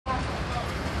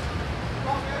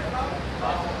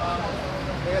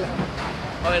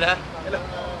Okay na?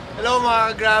 Hello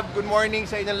mga Grab, good morning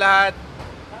sa inyong lahat.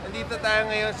 Nandito tayo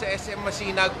ngayon sa SM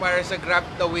Masinag para sa Grab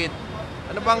Tawid.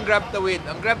 Ano bang Grab Tawid?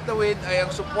 Ang Grab Tawid ay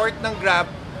ang support ng Grab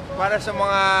para sa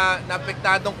mga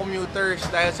naapektadong commuters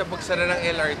dahil sa pagsara ng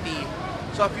LRT.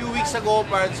 So a few weeks ago,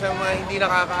 para sa mga hindi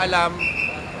nakakaalam,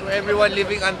 to everyone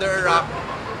living under a rock,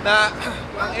 na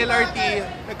ang LRT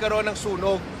nagkaroon ng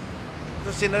sunog. So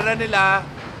sinara nila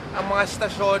ang mga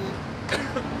stasyon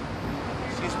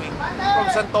excuse me, from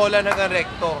Santolan hanggang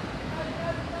Recto.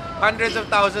 Hundreds of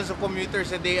thousands of commuters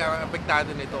a day ang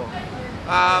apektado nito.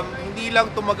 Hindi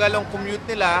lang tumagal ang commute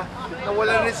nila,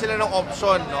 nawalan rin sila ng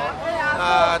option, no,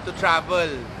 to travel.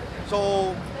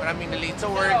 So, maraming na-late sa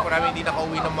work, maraming hindi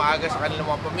nakauwi ng maaga sa kanilang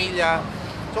mga pamilya.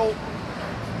 So,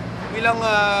 bilang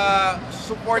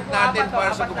support natin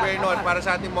para sa gobyerno at para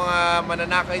sa ating mga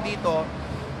mananakay dito,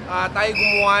 tayo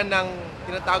gumawa ng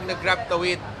tinatawag na Grab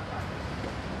Tawid.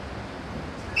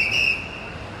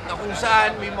 Na kung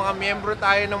saan may mga miyembro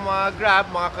tayo ng mga Grab,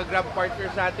 mga ka-Grab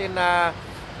partners natin na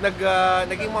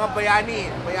naging mga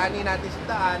bayani natin sa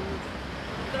daan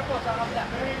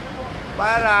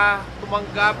para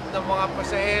tumanggap ng mga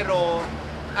pasahero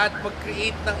at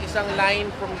mag-create ng isang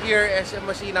line from here, SM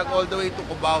Masinag, all the way to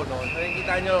Cubao. No?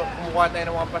 Nakikita nyo, kumukuha tayo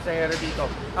ng mga pasahero dito.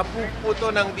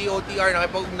 Apuputo ng DOTR,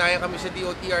 nakipag-ugnayan kami sa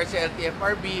DOTR, sa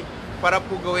LTFRB, para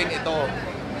po gawin ito.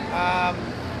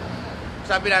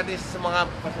 Sabi natin sa mga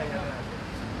pasahero.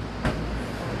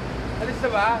 Alis na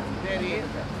ba, Jerry?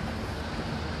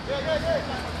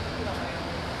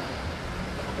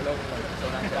 Hello. So,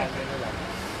 nasa na lang.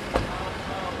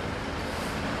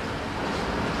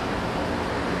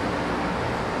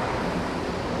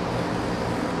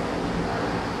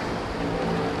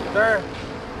 Sir,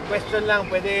 question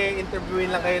lang. Pwede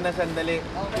interviewin lang kayo na sandali.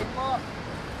 Okay po.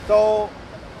 So,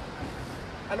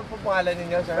 ano po pangalan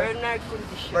ninyo, sir? Bernard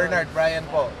Condition. Bernard, Brian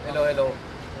po. Hello, hello.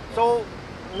 So,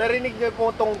 narinig niyo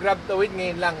po itong Grab Tawid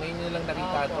ngayon lang. Ngayon nyo lang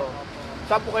nakita to.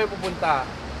 Saan po kayo pupunta?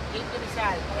 Dito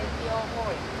Rizal, LTO ko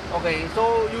eh. Okay,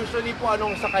 so usually po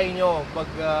anong sakay nyo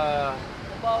pag...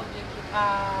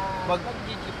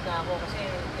 Mag-jeep na ako kasi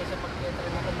kaysa mag-train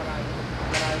ako marami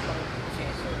pang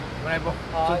proseso. Marami po.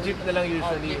 So jeep na lang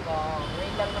usually.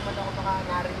 Ngayon lang naman ako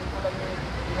narinig ko lang yung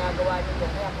ginagawa nyo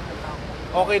dyan kaya pumunta ako.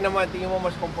 Okay naman, tingin mo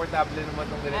mas komportable naman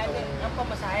itong ganitong... Ang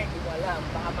pamasahe, di ko alam.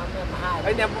 Baka mamaya mahal.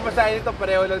 Ay, hindi, ang pamasahe nito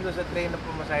pareho lang doon sa train ng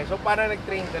pamasahe. So parang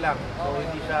nag-train ka lang. So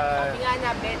hindi siya... Sabi nga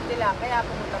na, 20 lang. Kaya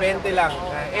pumunta 20 lang.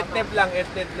 Etnep lang.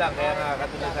 Kaya nga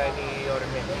katulad sa ni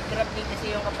Yorme. May grab din kasi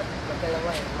yung kapatid ko, dalawa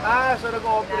eh. So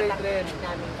nag-ooperate rin.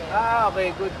 Okay,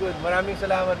 good. Maraming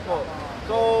salamat po.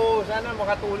 So, sana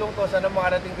makatulong to. Sana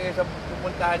makarating kayo sa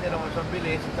pupuntahan nyo naman sa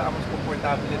bilis. Saka mas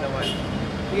komportable naman.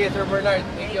 Sige, Sir Bernard.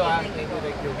 Thank you.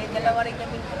 Thank you. May dalawa rin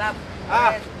kaming grab.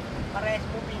 Parehas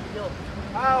mo video.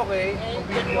 Okay. Ngayon,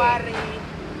 January,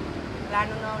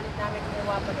 plano na ulit namin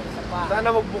gumawa pa ng isa pa. Sana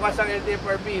magbukas ang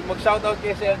LTFRB. Mag-shoutout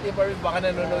kayo sa LTFRB. Baka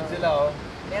nanonood sila, oh.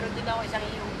 Meron din ako isang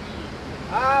EUV.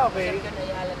 Okay. Kasi yun,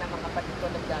 ayala na mga kapatid ko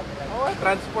nagdadrive.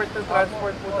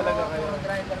 Transport po talaga kayo. Puro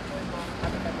driver ko yung mga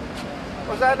kapatid ko.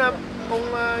 O sana, kung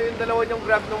yung dalawa niyong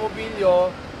Grab ng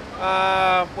mobilyo,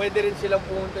 pwede rin silang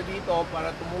pumunta dito para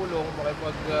tumulong,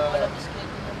 makipag... Walang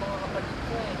schedule ng mga kapatid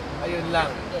ko eh. Ayun lang.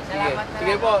 Salamat na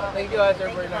Sige lang. po. Thank you, Sir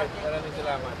Bernard. Maraming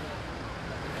salamat.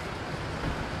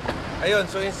 Ayun,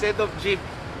 so instead of jeep,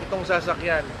 itong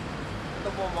sasakyan. Ito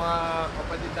po mga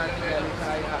kapatid natin galing sa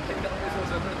IHA. Ito po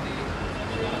susunod eh.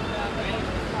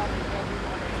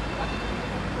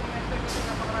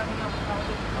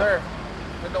 Sir,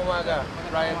 itong umaga.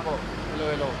 Brian po.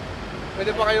 Hello.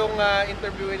 Pwede pa kayong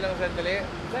interviewin lang sandali?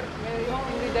 Sir, yung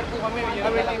team leader po kami.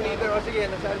 Kami team leader. O sige,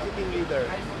 nasaan si team leader?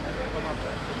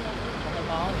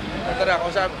 Tara,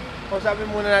 kausapin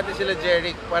muna natin sila,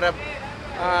 Jeric, para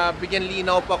bigyan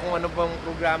linaw pa kung ano bang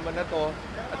programa na to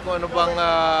at kung ano bang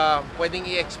pwedeng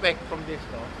i-expect from this,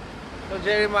 no? So,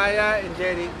 Jeremiah and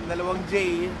Jeric, dalawang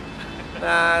J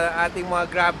na ating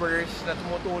mga grabbers na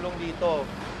tumutulong dito.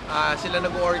 Sila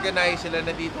nag-organize, sila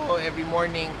na dito every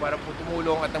morning para po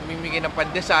tumulong at nagbibigay ng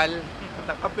pandesal at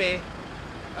ng kape.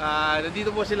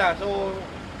 Nandito po sila. So,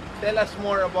 tell us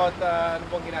more about ano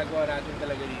pong ginagawa natin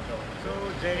talaga dito. So,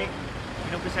 Jeric,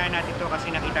 pinumpisahan natin to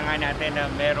kasi nakita nga natin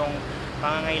na merong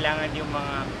pangangailangan yung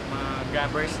mga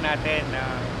grabbers natin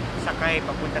na sakay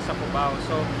papunta sa Cubao.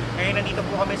 So, ngayon nandito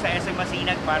po kami sa SM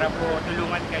Masinag para po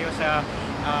tulungan kayo sa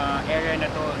area na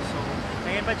to. So,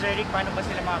 ngayon ba, Jeric, paano ba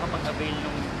sila makakapag-avail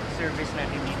ng service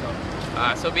natin dito?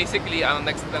 So basically,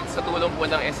 sa tulong po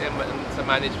ng SM, sa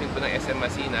management po ng SM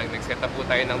Masinag, nag-set up po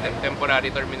tayo ng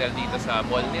temporary terminal dito sa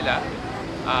mall nila.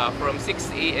 From 6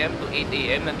 AM to 8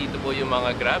 AM, nandito po yung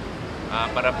mga Grab.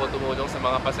 para po tumulong sa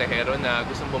mga pasahero na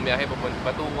gustong bumiyahe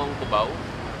patungong Cubao.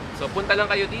 So punta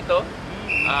lang kayo dito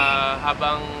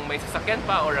habang may sasakyan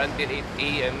pa or until 8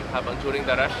 AM habang during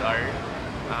the rush hour,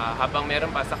 habang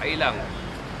meron pa, sakay lang.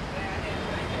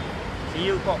 See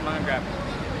you po mga Grab.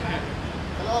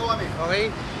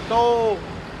 Okay? So,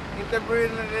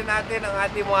 interview na rin natin ang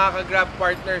ating mga ka-Grab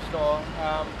partners, no?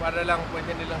 Para lang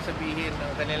pwede nilang sabihin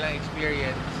ang kanilang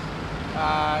experience.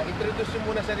 Introduce nyo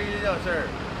muna sarili nyo, sir.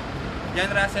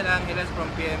 Jan Russell Angeles from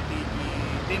PMTG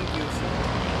Team QC.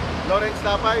 Lawrence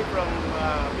Tapay from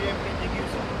PMPG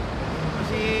QC.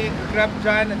 Si ka-Grab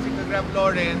Jan at si ka-Grab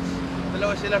Lawrence,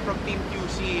 dalawa sila from Team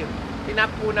QC.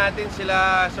 Tinap po natin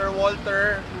sila Sir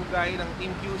Walter Lugay ng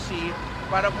Team QC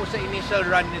para po sa initial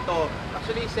run nito.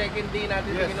 Actually, second day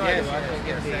natin ito ginawa, diba?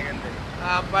 Second day.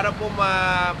 Para po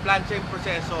ma-plansya yung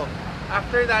proseso.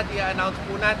 After that, i-announce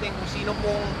po natin kung sino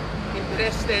pong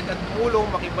interested at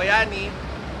tumulong, makibayani,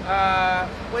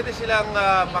 pwede silang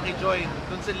makijoin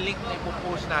dun sa link na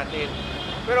ipopost natin.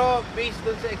 Pero based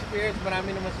dun sa experience,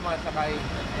 marami naman sumasakay.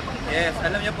 Yes,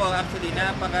 alam niyo po, actually,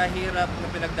 napakahirap na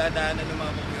pinagdadaanan ng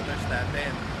mga commuters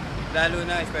natin. Lalo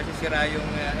na, especially sira yung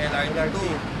LRT2.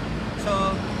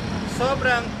 So,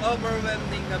 sobrang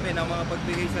overwhelming kami ng mga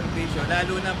pagbigay servisyo,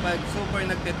 lalo na pag super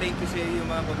nagte-thank you sa yung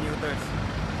mga commuters.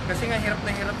 Kasi nga, hirap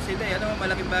na hirap sila. Ano,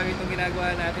 malaking bagay itong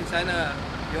ginagawa natin. Sana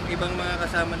yung ibang mga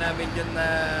kasama namin dyan na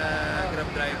Grab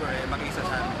driver, makiisa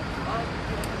sa amin.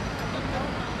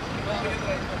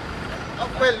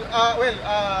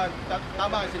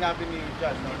 Tama ang sinabi ni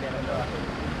John. No?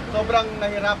 Sobrang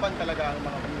nahirapan talaga ang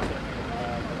mga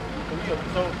commute.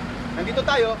 So, nandito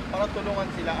tayo para tulungan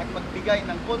sila at magbigay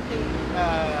ng konting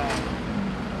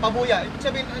pabuya. Ibig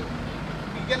sabihin,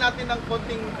 bigyan natin ng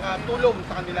konting tulong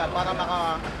sa kanila para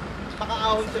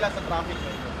makaahon sila sa traffic.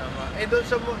 Doon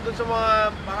sa mga,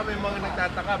 baka may mga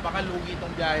nagtataka, baka lugi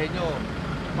itong biyahe nyo.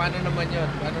 Paano naman yun?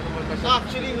 Paano naman ba siya?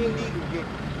 Actually, hindi lugi.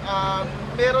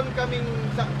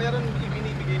 Meron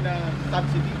ibinibigay na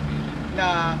subsidy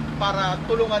na para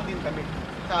tulungan din kami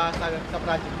sa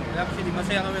project. Actually,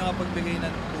 masaya kami makapagbigay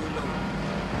ng tulong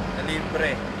na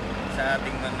libre sa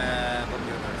ating mga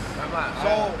commuters. Tama.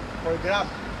 So, for Grab,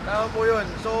 Tama po yun.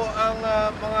 So, ang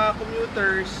mga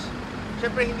commuters,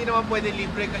 syempre hindi naman pwede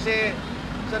libre kasi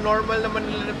sa normal naman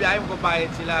nila na biyahe, magbabayad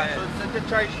sila. Yes. So,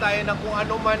 charge tayo ng kung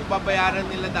ano man babayaran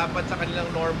nila dapat sa kanilang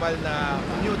normal na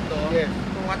commute, no? Yes.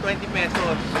 Kung mga 20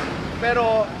 pesos.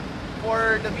 Pero,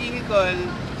 for the vehicle,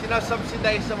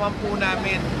 sinasubsidize naman po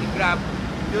namin ni Grab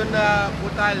yun na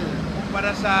butal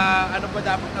para sa ano ba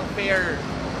dapat ang fare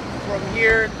from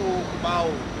here to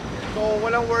Cubao. So,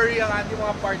 walang worry ang ating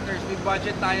mga partners. May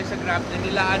budget tayo sa Grab na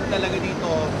nilaan talaga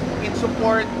dito in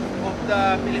support of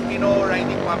the Filipino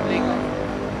riding public.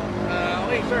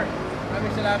 Okay, sir.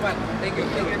 Maraming salamat. Thank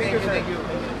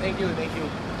you.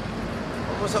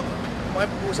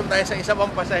 Makipag-usap tayo sa isa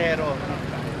pang pasahero.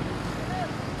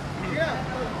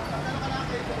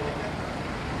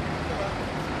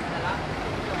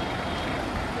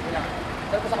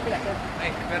 Pero po sa kapila, sir. Ay,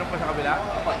 meron pa sa kabila?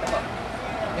 Opo.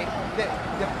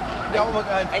 Hindi ako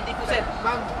mag-add. Ay, hindi po, sir.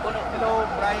 Ma'am, hello,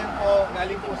 Brian po,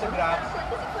 galing po sa Grab.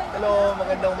 Hello,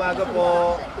 magandang umaga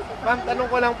po. Ma'am, tanong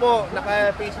ko lang po,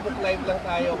 naka-Facebook live lang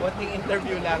tayo, konting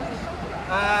interview lang.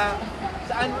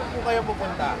 Saan po kayo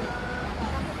pupunta?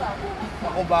 Sa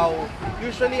Cubao.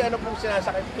 Usually, ano pong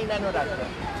sinasakay?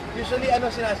 Usually,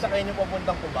 ano sinasakay niyo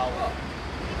papuntang Cubao?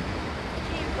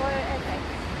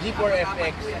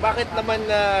 G4FX. Bakit naman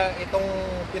itong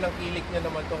pinangkilik niyo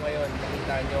naman to ngayon?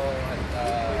 Nakita niyo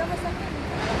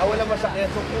at wala masakyan.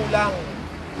 So kulang.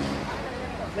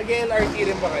 Nag-LRT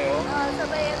rin ba kayo?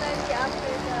 Sabay LRT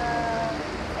after sa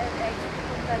FX,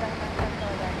 punta lang ng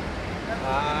Santolan.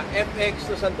 FX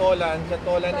to Santolan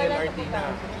LRT na.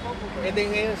 E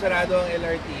din ngayon sarado ang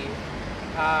LRT.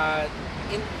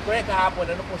 Correct, kahapon,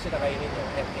 ano po sinakay ninyo?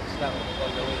 FX lang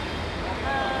all the way.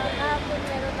 Kahapon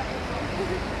meron ako na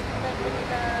Friday.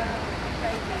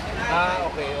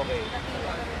 Okay.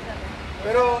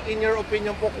 Pero in your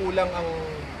opinion po, kulang ang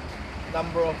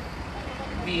number of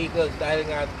vehicles dahil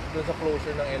nga doon sa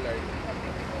closure ng LRT.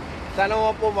 Sana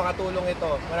mo po makatulong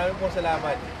ito. Maraming pong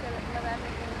salamat. Maraming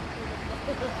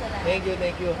salamat.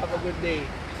 Thank you. Have a good day.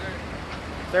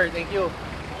 Sir, thank you.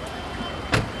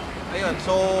 Ayun,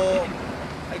 so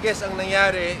I guess ang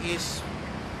nangyari is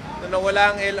nung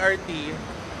nawala ang LRT,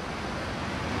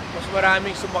 mas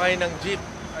maraming sumakay ng jeep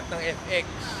at ng FX.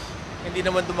 Hindi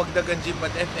naman dumagdag ang jeep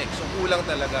at FX, so kulang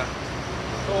talaga.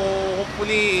 So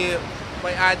hopefully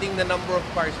by adding the number of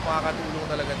cars, makakatulong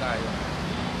talaga tayo.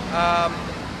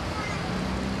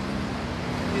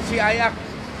 Si Ayak.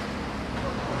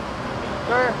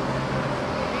 Sir,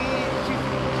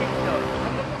 shift nyo.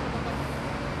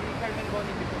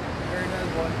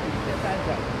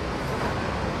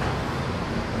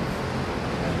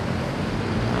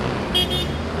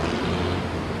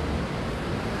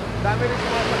 Dami rin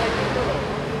sumasakay dito.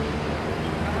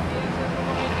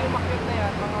 Mga hindi umakyat na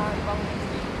yan, mga ibang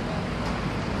station na.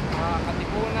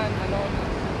 Katipunan, ano.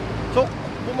 So,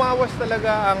 bumawas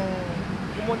talaga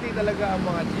kumunti talaga ang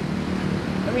mga jeep.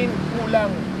 I mean, kulang.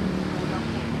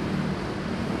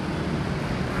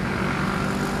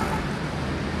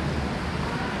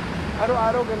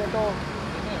 Araw-araw ganito.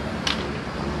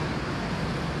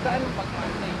 Saan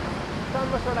Pag-Monday. Saan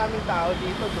mas maraming tao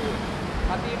dito doon?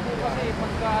 Pati po kasi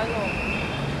pagka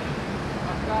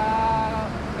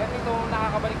ganito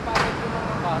nakakabalik pa agad yung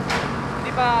mga bus.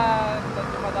 Hindi ba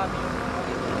dumadami yung mga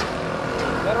dito?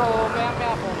 Pero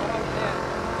maya po, marami na yan.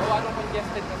 Gawa nung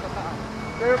congested na sa taas.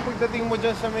 Pero pagdating mo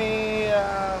dyan sa may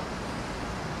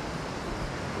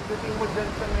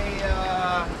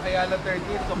Ayala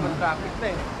 13, sobrang traffic na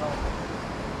eh.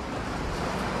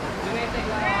 Dunete,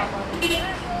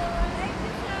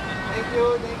 Thank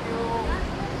you, thank you.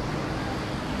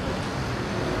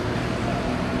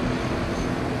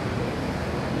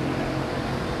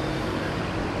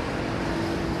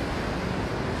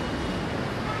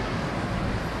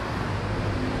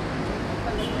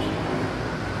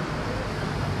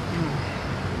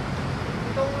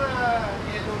 Itong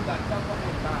yellow dot, saan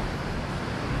papunta?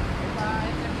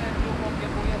 SM Masinag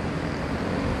po yan.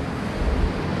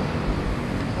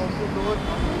 Also doon,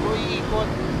 so iikot.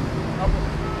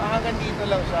 Hanggang dito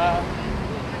lang siya.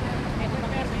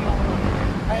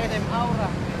 SM Aura.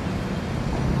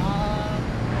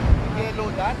 Yellow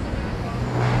dot.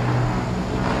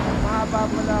 Mahaba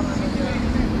mo lang ano niya.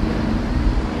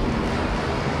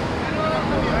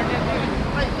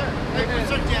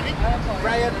 Sir Jerry?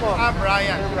 Brian po.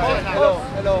 Brian. Hello.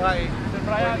 Hello, hi. Sir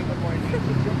Brian. Good morning.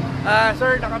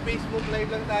 Sir, naka-Facebook live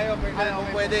lang tayo. Pero kung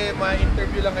pwede,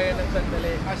 ma-interview lang kayo ng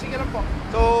sandali. Sige lang po.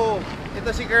 So, ito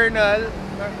si Colonel.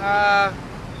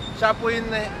 Siya po yung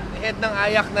head ng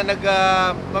AYAC na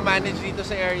nag-manage dito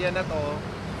sa area na to.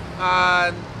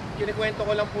 Kinikwento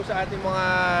ko lang po sa ating mga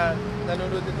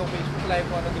nanonood nitong Facebook live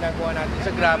kung ano ginagawa natin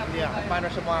sa Grab, paano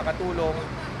siya makakatulong.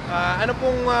 Ano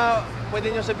pong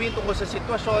pwede nyo sabihin tungkol sa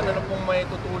sitwasyon, ano pong may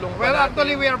tutulong pa Well, natin?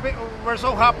 actually, we're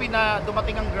so happy na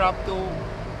dumating ang Grab to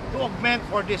augment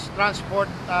for this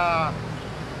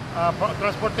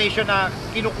transportation na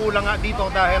kinukulang nga dito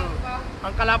dahil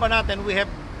ang kalaban natin, we have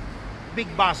big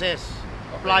buses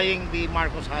flying the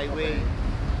Marcos Highway.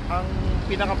 Ang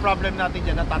pinaka-problem natin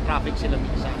dyan, natatraffic sila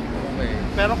minsan. Okay.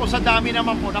 Pero kung sa dami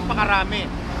naman po,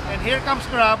 napakarami. And here comes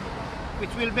Grab,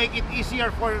 which will make it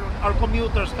easier for our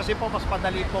commuters kasi po mas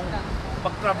madali pong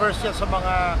mag-traverse yan sa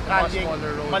mga kalyeng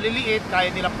smaller roads. maliliit, kaya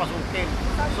nilang pasukin.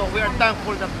 So we are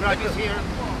thankful that Grab is here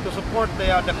to support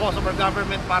the cause of our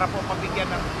government para po mabigyan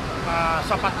ng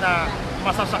sapat na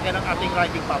masasakyan ng ating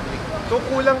riding public. So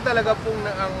kulang talaga pong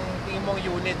ang timong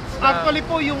units na... Actually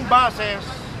po yung buses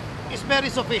is very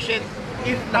sufficient.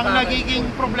 Ang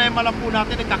nagiging problema lang po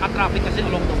natin, nagkaka-traffic kasi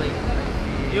along the way.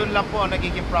 Yun lang po ang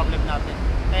nagiging problem natin.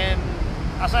 And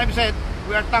as I've said,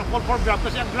 we are thankful for Grab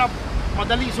kasi ang Grab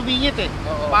madali sumingit eh.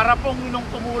 Oo. Para pong nung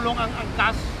tumulong ang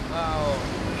angkas, Oo.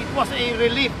 it was a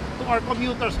relief to our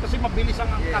commuters kasi mabilis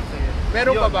ang angkas.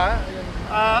 Meron pa Yun. ba?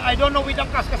 I don't know with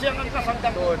angkas kasi ang angkas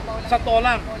hanggang Doon. sa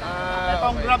Tolan. Ito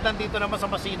ang Okay. Grab nandito naman sa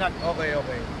Masinag. Okay,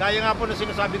 okay. Gaya nga po na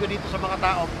sinasabi ko dito sa mga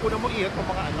tao, una mo ihit kung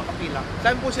mga nakapila.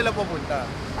 Saan po sila pupunta?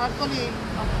 Actually,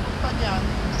 ang punta niyan,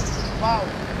 wow.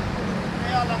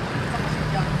 Kaya lang, punta kasi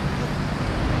yan.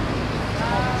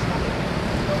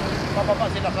 Bababa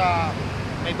sila sa,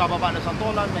 may bababa na sa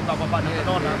Tolan, may bababa na sa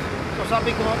Nonas. So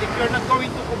sabi ko, if you're not going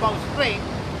to Cubao straight,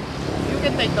 you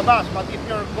can take the bus. But if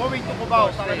you're going to Cubao,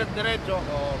 talagang diretso,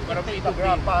 para take the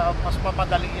Grab, mas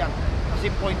mapadali yan. Kasi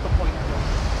point to point po.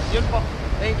 Yun po.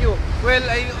 Thank you. Well,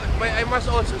 I must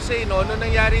also say, no, nung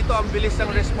nangyari ito, ang bilis ng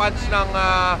response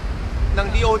ng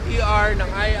DOTR, ng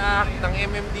IAC, ng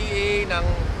MMDA, ng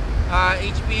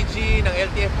HPG, ng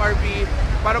LTFRB,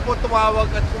 para po tumawag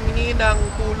at humingi ng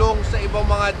tulong sa ibang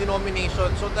mga denomination.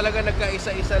 So talaga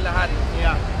nagkaisa-isa lahat.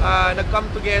 Yeah. Nag-come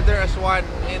together as one.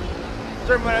 And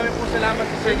sir, maraming po salamat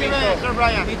sa Sige service. na, Sir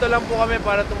Brian. Dito lang po kami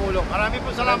para tumulong. Maraming po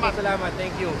salamat. Maraming salamat.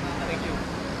 Thank you. Thank you.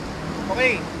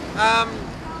 Okay.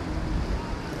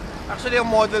 Actually, ang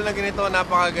model na ganito,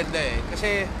 napakaganda eh.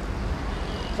 Kasi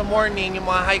sa morning, yung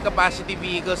mga high capacity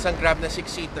vehicles ng Grab na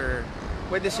 6-seater,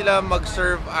 pwede sila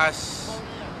mag-serve as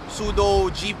pseudo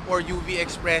jeep or UV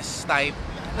express type.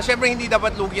 Na syempre hindi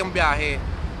dapat lugi ang biyahe.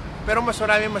 Pero mas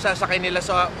marami masasakay nila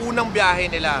sa unang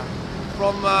biyahe nila.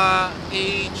 From a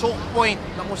choke point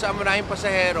na kung saan maraming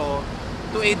pasahero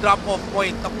to a drop-off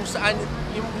point na kung saan,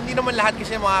 hindi naman lahat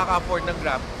kasi makaka-afford ng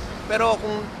Grab. Pero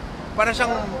kung para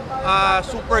siyang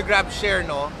super Grab share,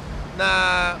 no? na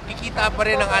kikita pa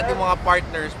rin ang ating mga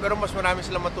partners pero mas marami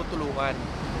silang matutulungan.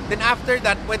 Then after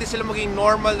that, pwede sila maging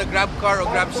normal na Grab car o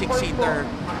Grab 6-seater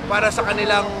para sa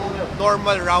kanilang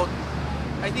normal route.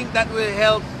 I think that will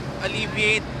help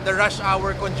alleviate the rush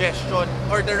hour congestion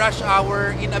or the rush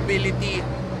hour inability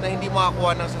na hindi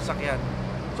makakuha ng sasakyan.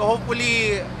 So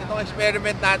hopefully, itong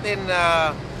experiment natin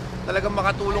na talagang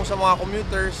makatulong sa mga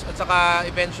commuters at saka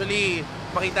eventually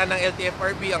makita ng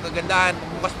LTFRB ang kagandahan,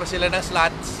 bukas pa sila ng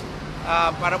slots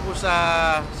para po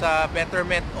sa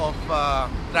betterment of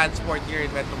transport here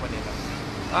in Metro Manila.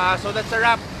 So that's a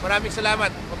wrap. Maraming salamat.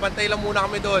 Mapantay lang muna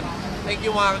kami doon. Thank you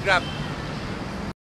mga ka-Grab.